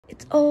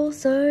It's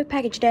also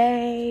package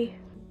day.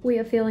 We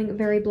are feeling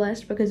very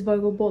blessed because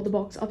Vogel bought the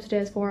box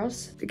upstairs for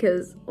us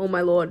because, oh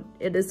my lord,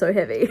 it is so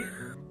heavy.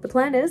 The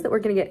plan is that we're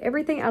going to get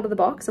everything out of the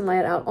box and lay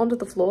it out onto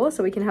the floor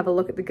so we can have a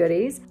look at the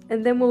goodies,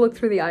 and then we'll look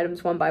through the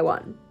items one by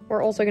one.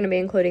 We're also going to be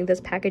including this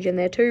package in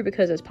there too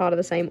because it's part of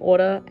the same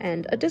order,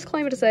 and a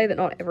disclaimer to say that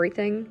not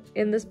everything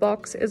in this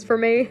box is for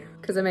me.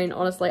 Because I mean,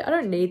 honestly, I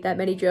don't need that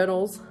many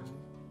journals,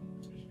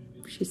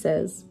 she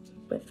says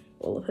with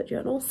all of her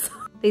journals.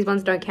 These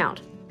ones don't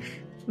count.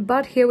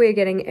 But here we are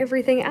getting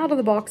everything out of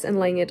the box and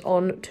laying it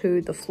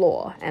onto the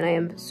floor, and I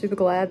am super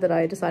glad that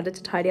I decided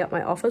to tidy up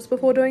my office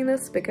before doing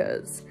this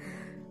because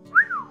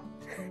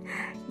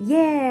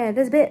yeah,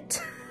 this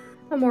bit.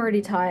 I'm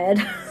already tired.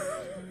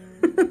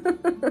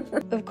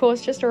 Of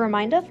course, just a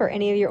reminder for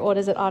any of your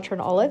orders at Archer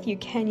and Olive, you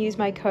can use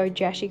my code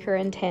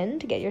JashiiCorrin10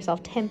 to get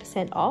yourself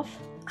 10% off.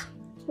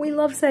 We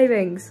love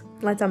savings.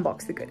 Let's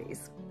unbox the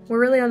goodies. We're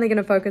really only going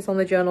to focus on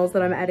the journals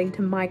that I'm adding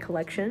to my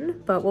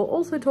collection, but we'll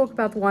also talk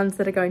about the ones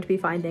that are going to be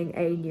finding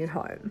a new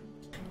home.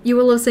 You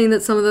will have seen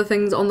that some of the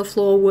things on the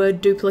floor were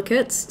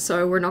duplicates,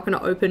 so we're not going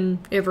to open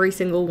every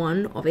single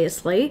one,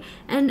 obviously.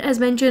 And as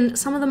mentioned,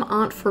 some of them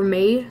aren't from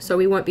me, so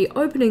we won't be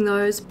opening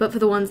those, but for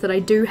the ones that I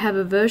do have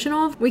a version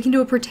of, we can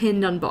do a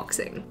pretend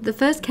unboxing. The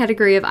first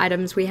category of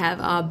items we have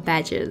are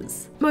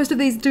badges. Most of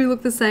these do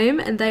look the same,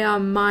 and they are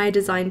my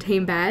design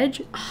team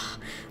badge.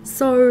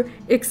 So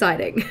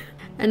exciting.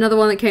 Another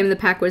one that came in the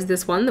pack was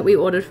this one that we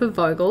ordered for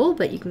Vogel,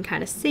 but you can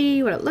kind of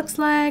see what it looks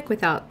like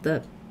without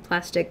the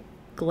plastic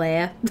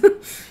glare.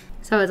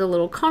 So it's a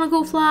little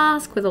conical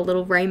flask with a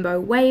little rainbow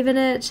wave in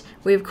it.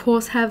 We of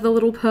course have the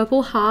little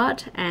purple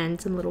heart and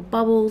some little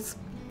bubbles.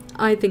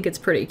 I think it's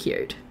pretty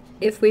cute.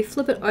 If we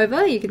flip it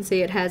over, you can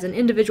see it has an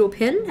individual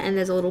pin and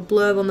there's a little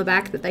blurb on the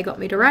back that they got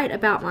me to write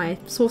about my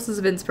sources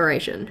of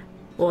inspiration,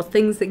 or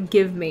things that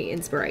give me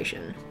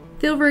inspiration.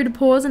 Feel free to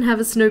pause and have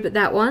a snoop at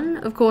that one.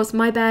 Of course,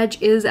 my badge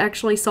is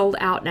actually sold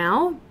out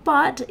now,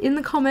 but in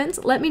the comments,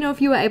 let me know if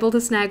you were able to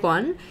snag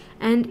one.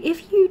 And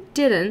if you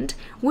didn't,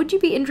 would you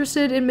be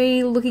interested in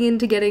me looking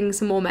into getting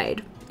some more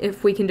made?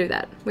 If we can do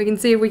that. We can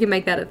see if we can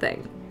make that a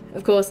thing.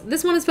 Of course,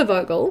 this one is for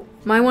Vogel.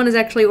 My one is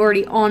actually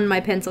already on my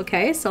pencil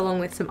case,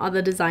 along with some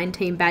other design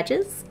team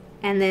badges.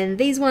 And then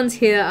these ones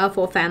here are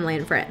for family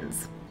and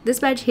friends. This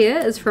badge here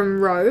is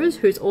from Rose,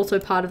 who's also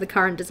part of the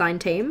current design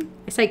team.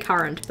 I say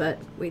current, but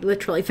we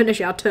literally finish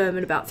our term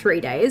in about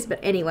 3 days, but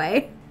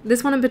anyway.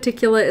 This one in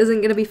particular isn't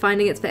going to be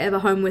finding its forever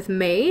home with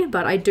me,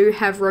 but I do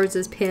have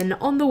Rose's pin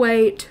on the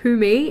way to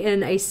me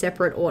in a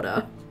separate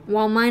order.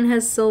 While mine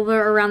has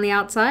silver around the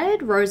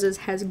outside, Rose's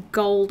has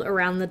gold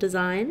around the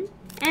design.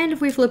 And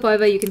if we flip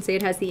over, you can see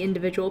it has the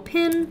individual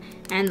pin,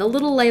 and the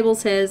little label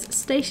says,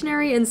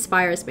 "Stationery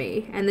inspires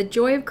me, and the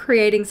joy of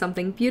creating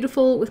something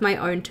beautiful with my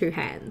own 2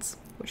 hands."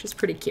 Which is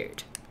pretty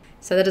cute.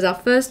 So that is our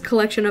first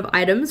collection of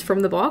items from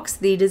the box,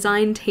 the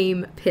design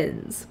team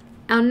pins.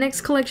 Our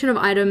next collection of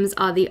items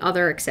are the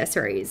other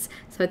accessories.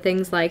 So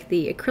things like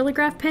the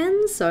Acrylograph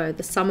pens, so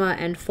the summer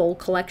and fall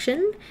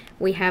collection.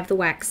 We have the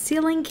wax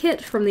sealing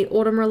kit from the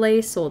autumn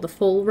release or the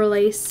fall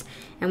release,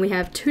 and we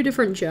have 2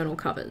 different journal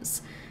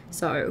covers.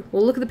 So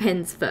we'll look at the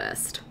pens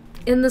first.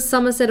 In the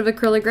summer set of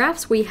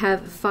Acrylographs, we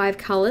have 5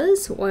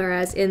 colors,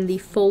 whereas in the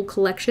fall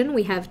collection,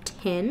 we have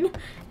 10,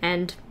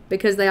 and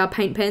because they are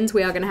paint pens,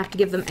 we are going to have to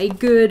give them a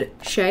good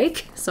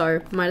shake,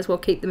 so might as well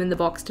keep them in the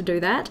box to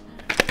do that.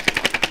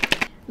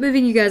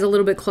 Moving you guys a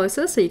little bit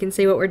closer so you can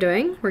see what we're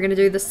doing. We're going to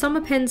do the summer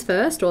pens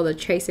first, or the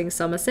Chasing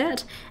Summer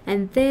set,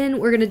 and then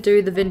we're going to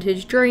do the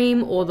Vintage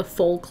Dream or the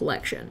fall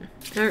collection.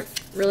 I don't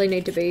really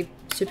need to be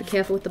super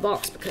careful with the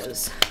box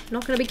because I'm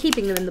not going to be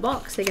keeping them in the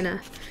box. They're going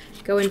to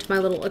go into my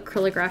little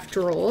Acrylograph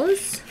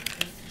drawers.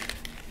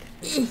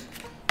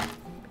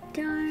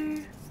 Go.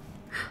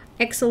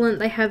 Excellent,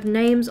 they have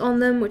names on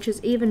them, which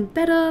is even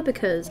better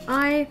because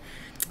I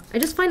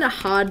just find it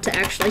hard to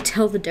actually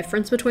tell the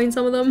difference between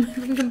some of them, if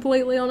I'm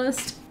completely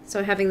honest.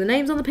 So having the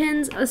names on the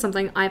pens is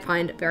something I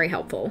find very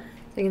helpful.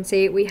 So you can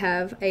see we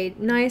have a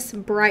nice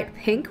bright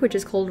pink, which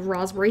is called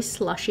Raspberry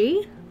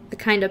Slushy, a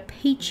kind of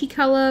peachy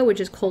color, which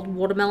is called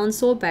Watermelon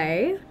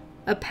Sorbet,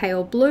 a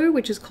pale blue,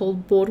 which is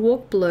called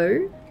Boardwalk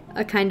Blue,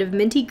 a kind of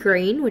minty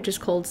green, which is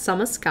called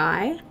Summer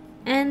Sky,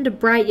 and a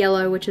bright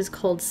yellow, which is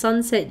called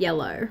Sunset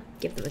Yellow.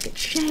 Give them a good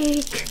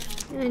shake,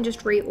 and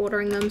just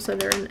reordering them so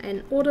they're in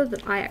an order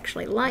that I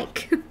actually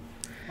like.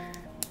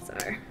 So,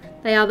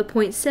 they are the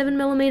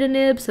 0.7mm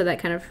nib, so that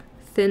kind of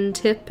thin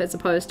tip as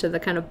opposed to the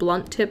kind of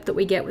blunt tip that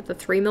we get with the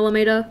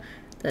 3mm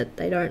that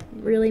they don't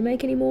really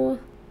make anymore.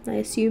 I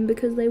assume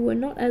because they were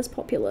not as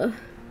popular.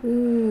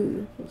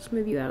 Ooh, let's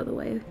move you out of the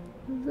way.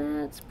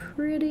 That's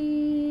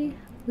pretty.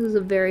 This is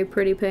a very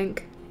pretty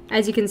pink.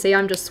 As you can see,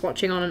 I'm just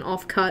swatching on an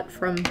offcut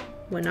from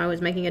when I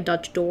was making a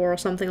Dutch door or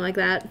something like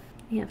that.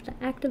 We have to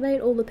activate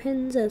all the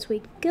pins as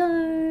we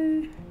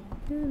go.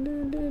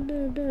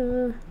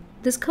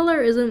 This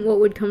color isn't what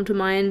would come to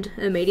mind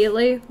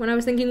immediately when I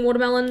was thinking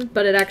watermelon,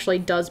 but it actually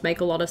does make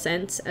a lot of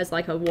sense as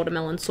like a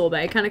watermelon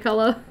sorbet kind of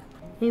color.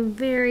 A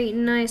very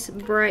nice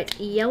bright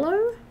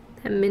yellow.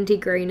 That minty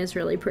green is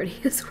really pretty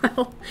as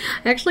well.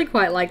 I actually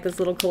quite like this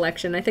little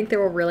collection. I think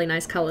they're all really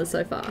nice colors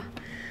so far.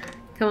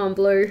 Come on,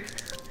 blue.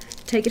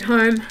 Take it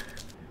home.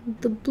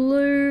 The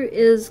blue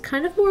is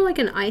kind of more like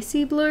an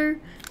icy blue.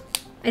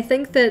 I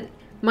think that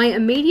my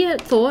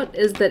immediate thought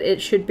is that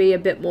it should be a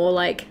bit more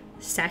like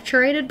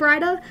saturated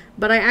brighter,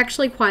 but I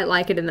actually quite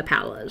like it in the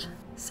palette.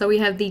 So we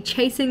have the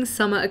Chasing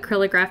Summer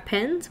Acrylograph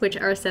pens, which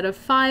are a set of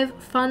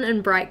 5 fun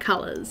and bright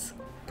colors.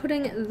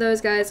 Putting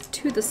those guys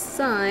to the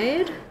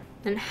side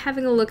and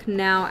having a look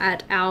now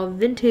at our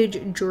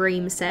Vintage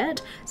Dream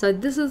set. So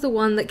this is the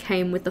one that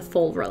came with the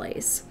fall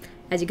release.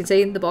 As you can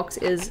see, the box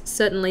is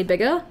certainly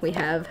bigger. We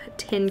have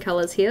 10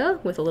 colors here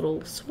with a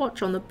little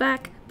swatch on the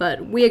back,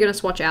 but we are going to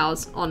swatch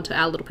ours onto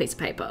our little piece of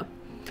paper.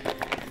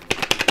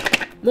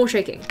 More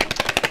shaking.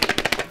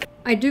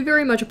 I do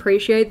very much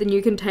appreciate the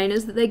new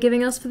containers that they're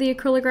giving us for the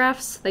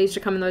Acrylographs. They used to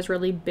come in those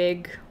really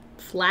big,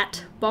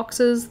 flat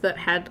boxes that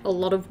had a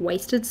lot of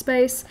wasted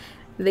space.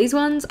 These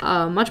ones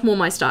are much more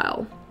my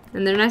style,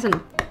 and they're nice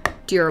and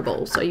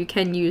durable, so you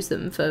can use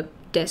them for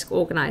desk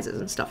organizers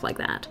and stuff like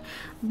that.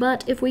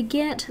 But if we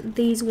get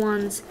these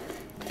ones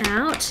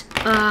out,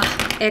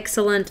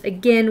 excellent.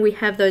 Again, we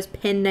have those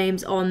pen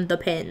names on the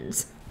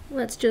pens.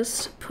 Let's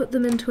just put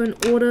them into an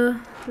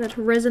order that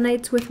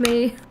resonates with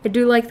me. I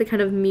do like the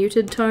kind of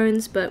muted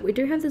tones, but we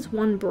do have this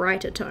one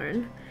brighter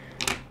tone.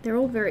 They're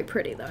all very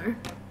pretty though.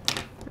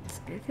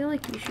 I feel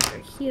like you should go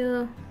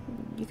here.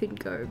 You could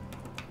go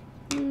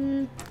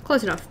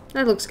close enough.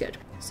 That looks good.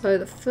 So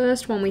the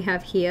first one we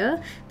have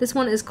here, this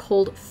one is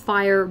called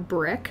Fire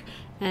Brick,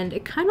 and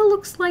it kind of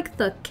looks like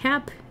the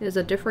cap is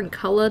a different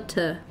color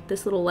to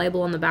this little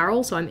label on the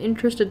barrel, so I'm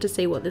interested to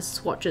see what this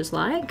swatch is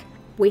like.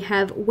 We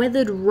have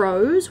Weathered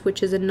Rose,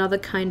 which is another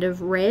kind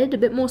of red, a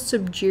bit more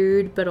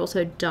subdued, but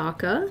also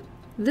darker.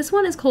 This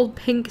one is called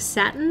Pink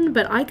Satin,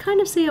 but I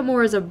kind of see it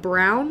more as a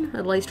brown,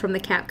 at least from the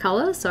cap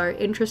color, so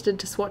interested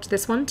to swatch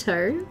this one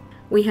too.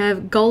 We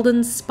have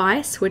Golden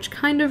Spice, which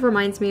kind of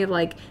reminds me of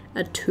like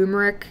a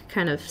turmeric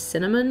kind of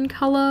cinnamon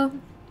color,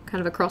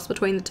 kind of a cross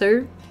between the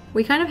two.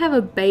 We kind of have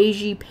a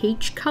beigey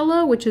peach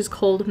color, which is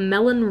called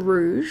Melon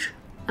Rouge,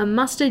 a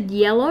mustard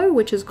yellow,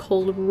 which is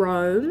called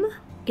Rome,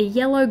 a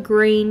yellow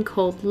green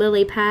called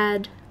Lily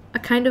Pad, a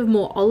kind of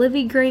more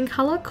olivey green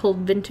color called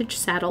Vintage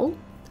Saddle,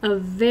 a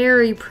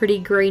very pretty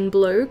green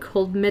blue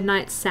called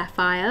Midnight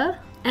Sapphire,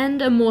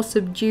 and a more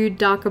subdued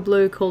darker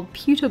blue called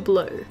Pewter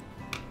Blue.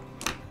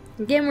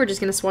 Again, we're just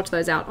going to swatch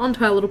those out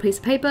onto our little piece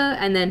of paper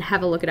and then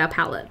have a look at our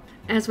palette.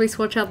 As we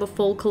swatch out the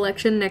fall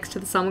collection next to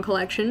the summer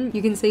collection,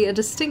 you can see a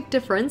distinct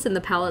difference in the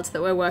palettes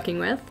that we're working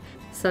with.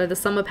 So the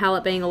summer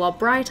palette being a lot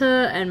brighter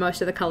and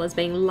most of the colours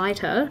being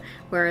lighter,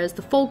 whereas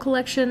the fall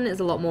collection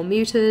is a lot more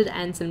muted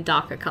and some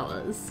darker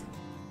colours.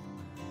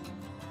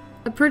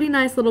 A pretty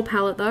nice little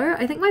palette though.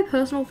 I think my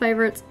personal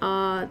favourites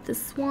are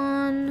this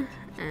one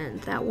and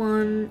that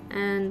one,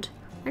 and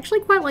I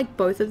actually quite like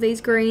both of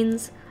these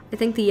greens. I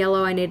think the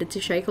yellow I needed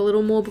to shake a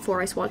little more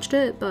before I swatched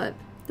it, but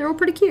they're all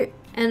pretty cute.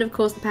 And of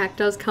course the pack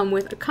does come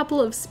with a couple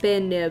of spare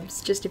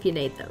nibs just if you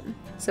need them.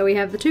 So we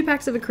have the 2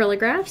 packs of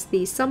Acrylographs,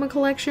 the summer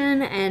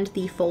collection and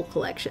the fall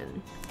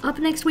collection. Up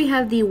next we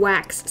have the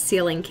wax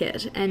sealing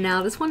kit, and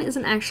now this one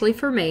isn't actually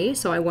for me,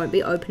 so I won't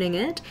be opening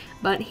it,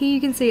 but here you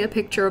can see a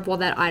picture of what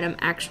that item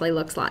actually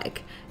looks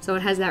like. So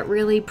it has that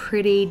really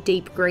pretty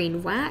deep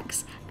green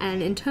wax,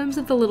 and in terms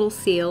of the little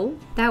seal,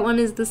 that one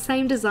is the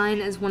same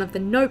design as one of the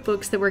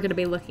notebooks that we're going to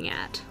be looking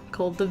at,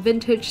 called the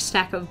Vintage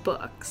Stack of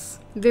Books.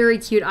 Very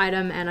cute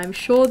item, and I'm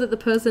sure that the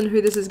person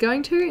who this is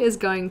going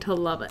to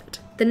love it.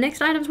 The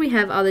next items we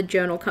have are the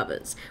journal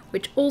covers,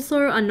 which also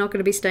are not going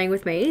to be staying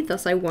with me,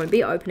 thus I won't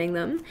be opening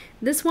them.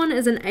 This one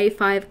is an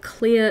A5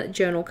 clear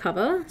journal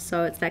cover,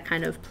 so it's that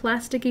kind of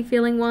plasticky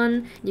feeling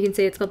one. You can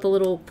see it's got the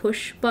little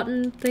push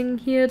button thing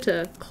here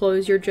to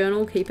close your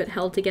journal, keep it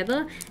held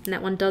together, and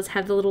that one does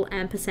have the little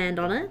ampersand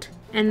on it.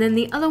 And then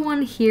the other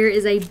one here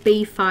is a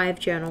B5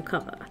 journal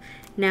cover.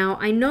 Now,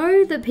 I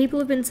know that people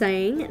have been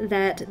saying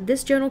that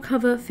this journal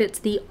cover fits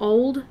the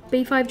old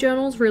B5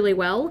 journals really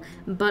well,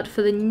 but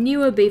for the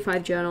newer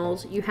B5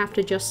 journals, you have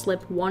to just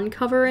slip one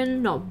cover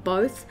in, not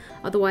both.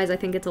 Otherwise, I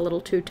think it's a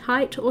little too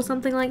tight or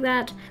something like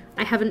that.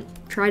 I haven't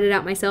tried it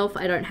out myself,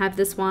 I don't have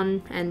this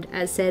one, and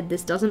as said,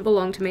 this doesn't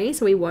belong to me,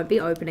 so we won't be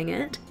opening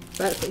it.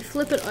 But if we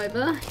flip it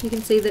over, you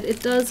can see that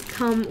it does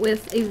come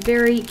with a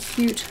very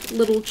cute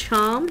little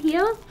charm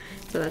here.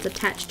 So that's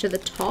attached to the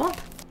top.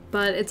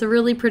 But it's a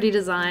really pretty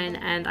design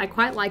and I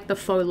quite like the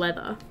faux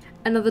leather.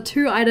 Another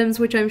 2 items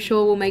which I'm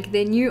sure will make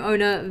their new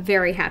owner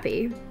very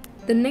happy.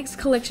 The next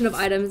collection of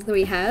items that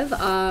we have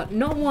are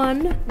not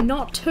 1,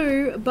 not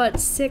 2, but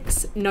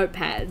 6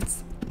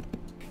 notepads.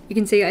 You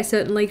can see I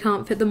certainly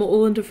can't fit them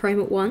all into frame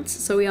at once,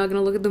 so we are going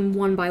to look at them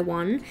one by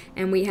one,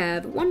 and we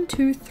have 1,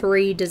 2,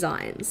 3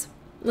 designs.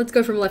 Let's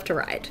go from left to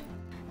right.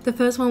 The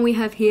first one we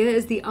have here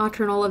is the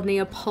Archer & Olive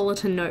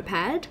Neapolitan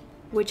notepad,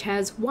 which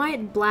has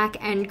white, black,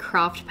 and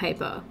craft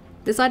paper.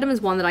 This item is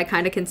one that I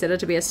kind of consider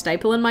to be a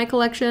staple in my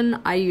collection.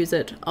 I use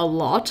it a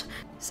lot,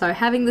 so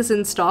having this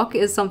in stock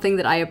is something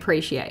that I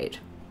appreciate.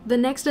 The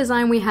next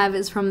design we have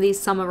is from the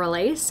summer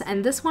release,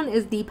 and this one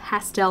is the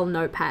pastel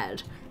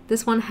notepad.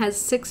 This one has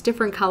 6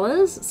 different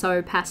colors,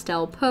 so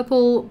pastel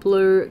purple,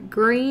 blue,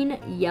 green,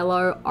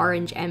 yellow,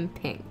 orange, and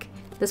pink.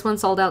 This one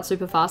sold out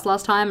super fast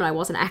last time and I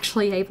wasn't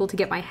actually able to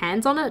get my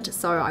hands on it,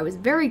 so I was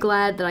very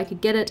glad that I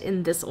could get it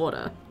in this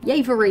order.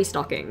 Yay for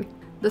restocking!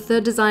 The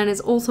third design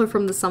is also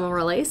from the summer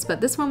release,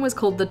 but this one was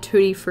called the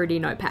Tutti Frutti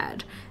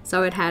notepad.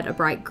 So it had a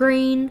bright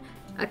green,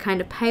 a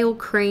kind of pale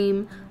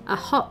cream, a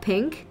hot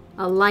pink,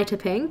 a lighter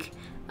pink,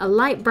 a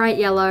light bright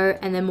yellow,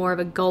 and then more of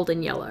a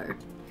golden yellow.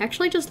 I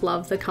actually just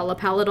love the color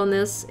palette on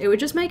this. It would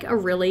just make a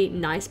really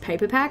nice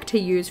paper pack to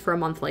use for a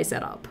monthly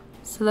setup.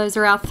 So those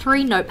are our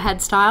 3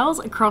 notepad styles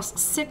across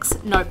 6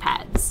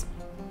 notepads.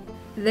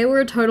 There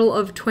were a total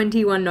of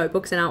 21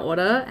 notebooks in our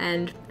order,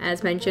 and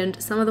as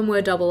mentioned, some of them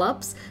were double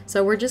ups,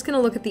 so we're just going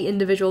to look at the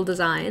individual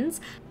designs.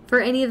 For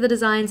any of the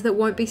designs that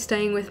won't be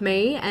staying with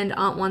me and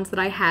aren't ones that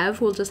I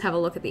have, we'll just have a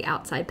look at the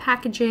outside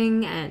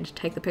packaging and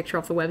take the picture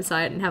off the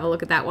website and have a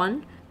look at that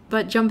one.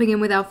 But jumping in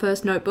with our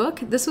first notebook,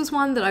 this was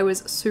one that I was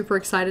super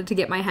excited to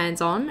get my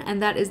hands on,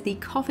 and that is the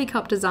coffee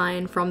cup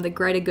design from the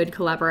Greater Good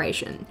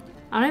collaboration.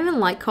 I don't even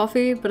like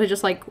coffee, but I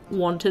just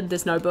wanted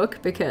this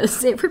notebook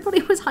because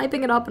everybody was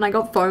hyping it up and I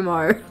got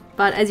FOMO.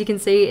 But as you can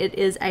see, it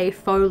is a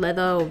faux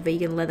leather or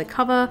vegan leather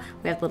cover.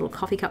 We have the little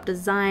coffee cup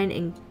design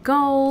in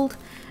gold,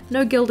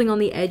 no gilding on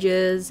the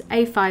edges,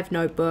 A5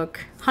 notebook,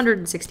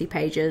 160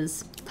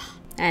 pages.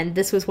 And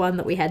this was one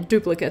that we had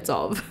duplicates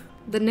of.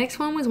 The next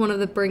one was one of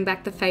the Bring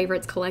Back the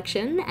Favorites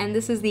collection, and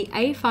this is the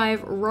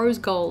A5 Rose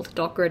Gold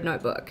dot grid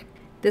notebook.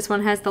 This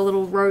one has the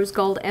little rose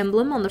gold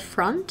emblem on the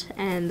front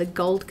and the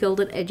gold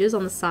gilded edges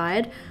on the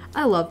side.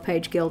 I love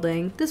page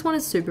gilding. This one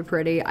is super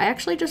pretty. I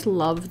actually just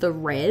love the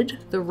red.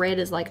 The red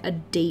is like a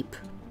deep,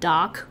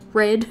 dark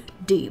red.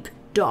 Deep,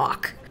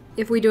 dark.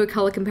 If we do a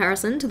color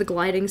comparison to the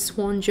Gliding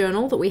Swan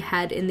journal that we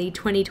had in the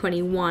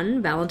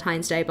 2021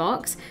 Valentine's Day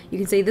box, you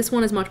can see this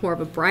one is much more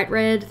of a bright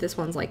red. This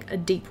one's like a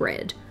deep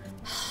red.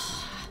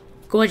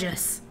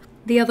 Gorgeous.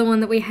 The other one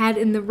that we had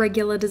in the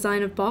regular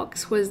design of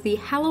box was the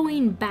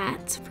Halloween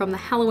Bat from the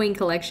Halloween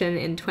collection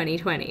in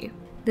 2020.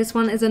 This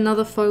one is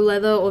another faux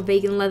leather or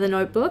vegan leather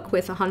notebook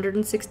with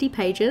 160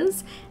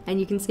 pages,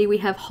 and you can see we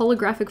have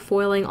holographic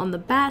foiling on the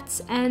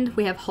bats and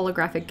we have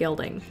holographic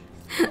gilding.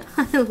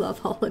 I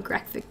love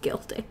holographic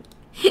gilding.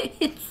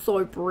 It's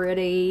so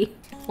pretty.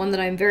 One that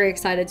I'm very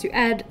excited to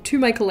add to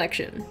my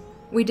collection.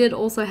 We did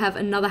also have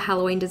another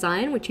Halloween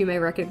design, which you may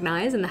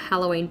recognize in the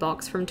Halloween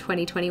box from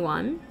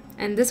 2021.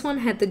 And this one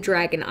had the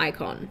dragon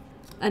icon.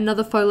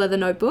 Another faux leather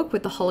notebook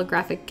with the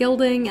holographic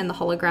gilding and the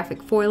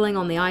holographic foiling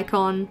on the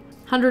icon.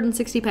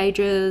 160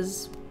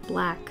 pages,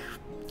 black,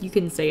 you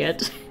can see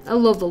it. I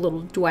love the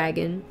little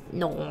dragon.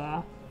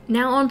 No.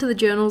 Now on to the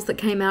journals that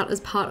came out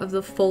as part of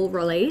the full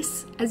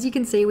release. As you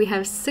can see, we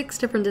have 6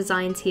 different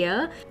designs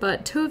here,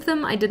 but 2 of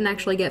them I didn't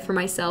actually get for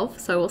myself,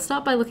 so we'll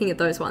start by looking at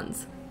those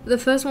ones. The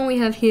first one we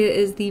have here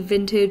is the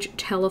vintage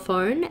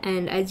telephone,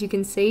 and as you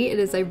can see, it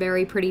is a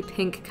very pretty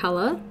pink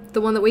color.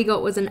 The one that we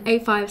got was an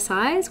A5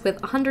 size with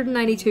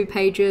 192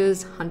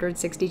 pages,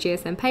 160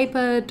 GSM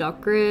paper,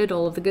 dot grid,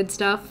 all of the good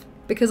stuff.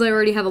 Because I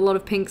already have a lot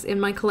of pinks in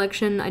my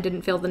collection, I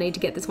didn't feel the need to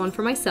get this one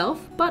for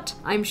myself, but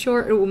I'm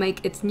sure it will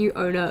make its new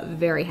owner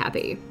very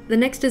happy. The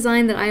next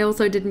design that I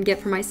also didn't get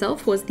for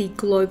myself was the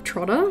Globe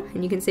Trotter,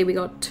 and you can see we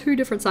got 2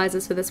 different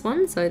sizes for this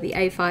one, so the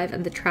A5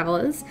 and the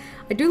Travelers.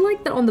 I do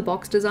like that on the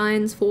box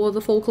designs for the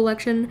full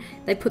collection,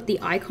 they put the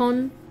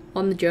icon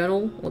on the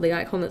journal, or the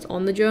icon that's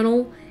on the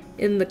journal,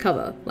 in the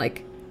cover.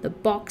 Like, the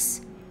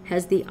box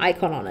has the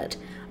icon on it.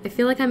 I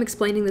feel like I'm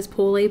explaining this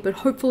poorly, but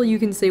hopefully you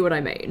can see what I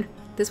mean.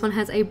 This one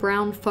has a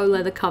brown faux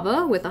leather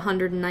cover with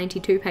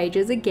 192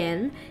 pages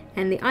again,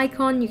 and the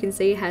icon you can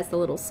see has the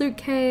little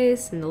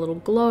suitcase and the little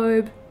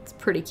globe. It's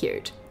pretty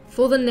cute.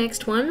 For the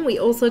next one, we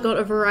also got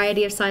a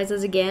variety of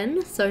sizes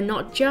again, so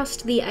not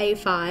just the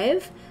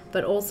A5,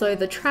 but also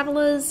the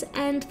Travelers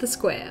and the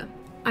Square.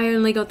 I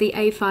only got the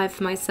A5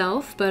 for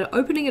myself, but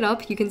opening it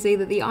up you can see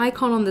that the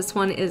icon on this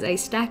one is a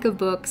stack of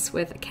books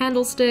with a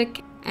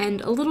candlestick and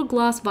a little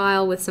glass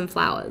vial with some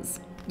flowers.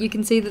 You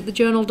can see that the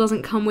journal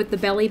doesn't come with the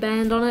belly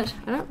band on it.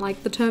 I don't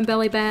like the term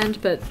belly band,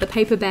 but the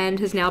paper band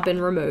has now been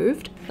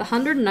removed. The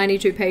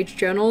 192 page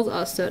journals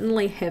are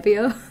certainly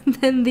heavier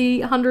than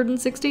the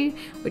 160,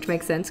 which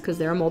makes sense because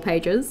there are more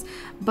pages,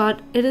 but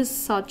it is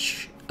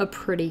such a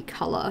pretty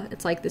color.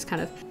 It's like this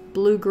kind of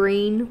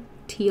blue-green,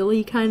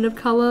 tealy kind of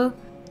color.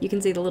 You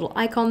can see the little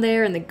icon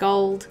there in the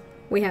gold.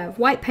 We have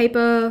white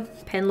paper,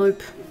 pen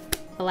loop,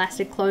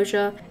 elastic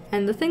closure,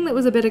 and the thing that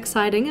was a bit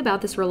exciting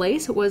about this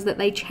release was that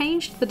they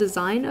changed the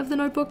design of the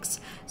notebooks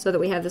so that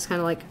we have this kind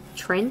of like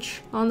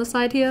trench on the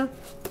side here.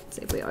 Let's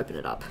see if we open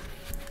it up.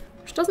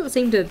 Which doesn't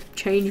seem to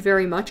change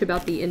very much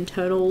about the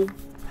internal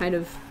kind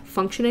of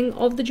functioning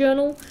of the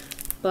journal,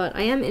 but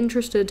I am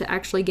interested to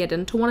actually get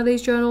into one of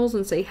these journals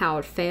and see how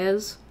it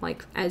fares,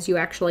 like as you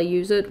actually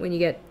use it when you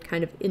get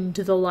kind of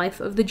into the life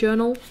of the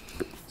journal.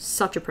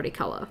 Such a pretty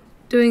color.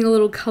 Doing a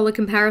little colour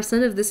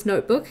comparison of this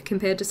notebook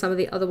compared to some of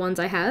the other ones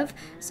I have.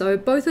 So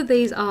both of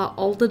these are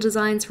older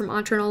designs from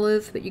Archer and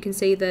Olive, but you can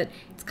see that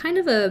it's kind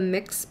of a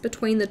mix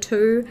between the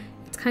two.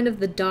 It's kind of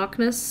the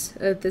darkness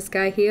of this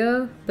guy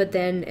here, but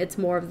then it's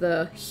more of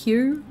the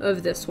hue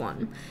of this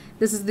one.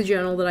 This is the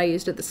journal that I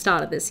used at the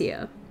start of this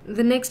year.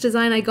 The next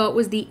design I got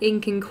was the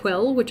ink and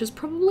quill, which is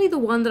probably the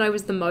one that I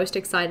was the most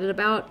excited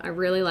about. I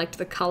really liked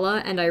the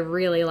colour and I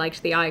really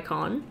liked the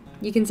icon.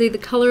 You can see the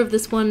colour of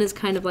this one is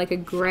kind of like a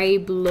grey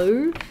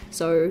blue,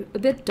 so a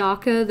bit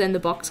darker than the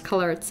box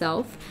colour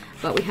itself.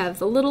 But we have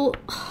the little,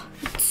 oh,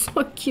 it's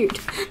so cute,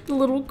 the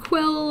little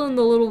quill and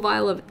the little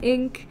vial of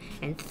ink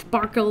and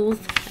sparkles.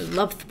 I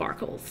love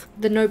sparkles.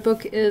 The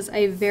notebook is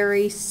a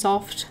very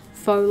soft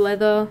faux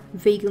leather,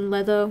 vegan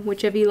leather,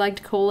 whichever you like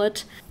to call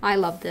it. I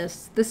love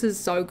this. This is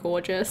so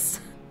gorgeous.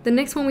 The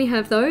next one we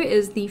have though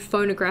is the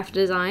Phonograph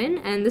design,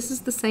 and this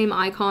is the same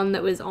icon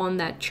that was on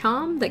that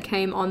charm that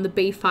came on the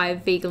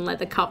B5 vegan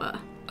leather cover.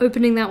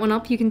 Opening that one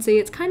up, you can see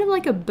it's kind of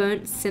like a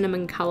burnt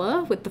cinnamon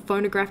colour with the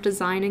Phonograph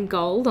design in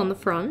gold on the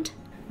front.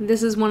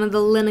 This is one of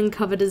the linen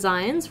cover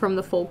designs from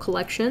the fall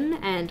collection,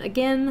 and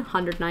again,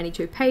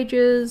 192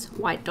 pages,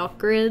 white dot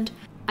grid.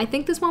 I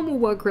think this one will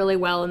work really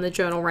well in the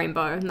journal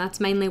rainbow, and that's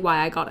mainly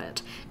why I got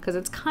it, because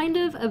it's kind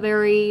of a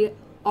very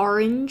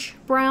orange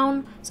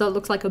brown, so it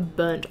looks like a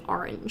burnt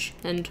orange,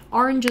 and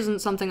orange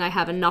isn't something I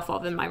have enough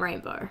of in my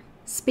rainbow.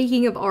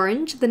 Speaking of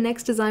orange, the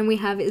next design we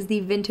have is the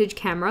vintage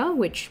camera,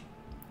 which,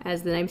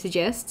 as the name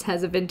suggests,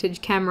 has a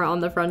vintage camera on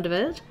the front of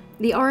it.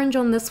 The orange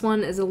on this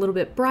one is a little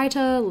bit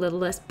brighter, a little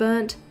less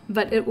burnt,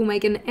 but it will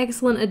make an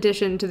excellent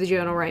addition to the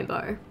journal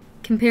rainbow.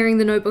 Comparing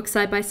the notebooks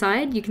side by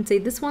side, you can see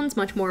this one's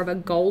much more of a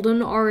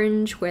golden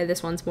orange, where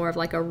this one's more of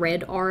like a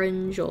red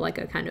orange or like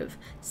a kind of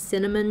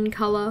cinnamon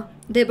colour.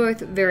 They're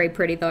both very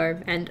pretty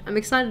though, and I'm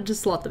excited to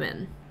slot them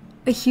in.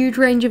 A huge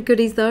range of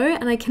goodies though,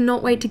 and I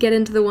cannot wait to get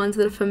into the ones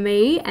that are for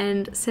me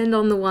and send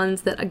on the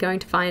ones that are going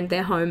to find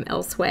their home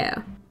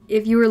elsewhere.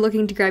 If you were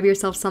looking to grab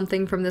yourself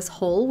something from this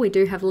haul, we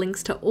do have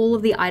links to all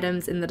of the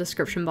items in the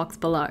description box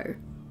below.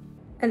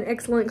 An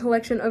excellent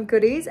collection of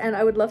goodies, and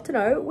I would love to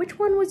know which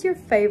one was your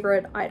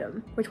favorite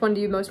item. Which one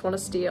do you most want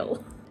to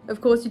steal?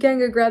 Of course, you can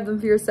go grab them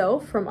for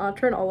yourself from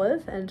Archer and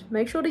Olive, and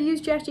make sure to use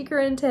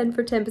JashiiCorrin 10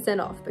 for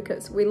 10% off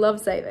because we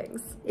love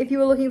savings. If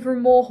you are looking for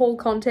more haul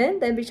content,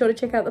 then be sure to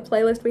check out the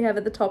playlist we have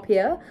at the top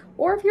here,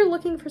 or if you're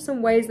looking for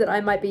some ways that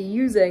I might be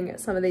using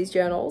some of these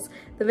journals,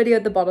 the video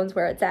at the bottom's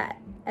where it's at.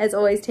 As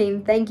always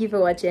team, thank you for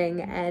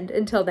watching, and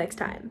until next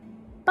time,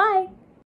 bye!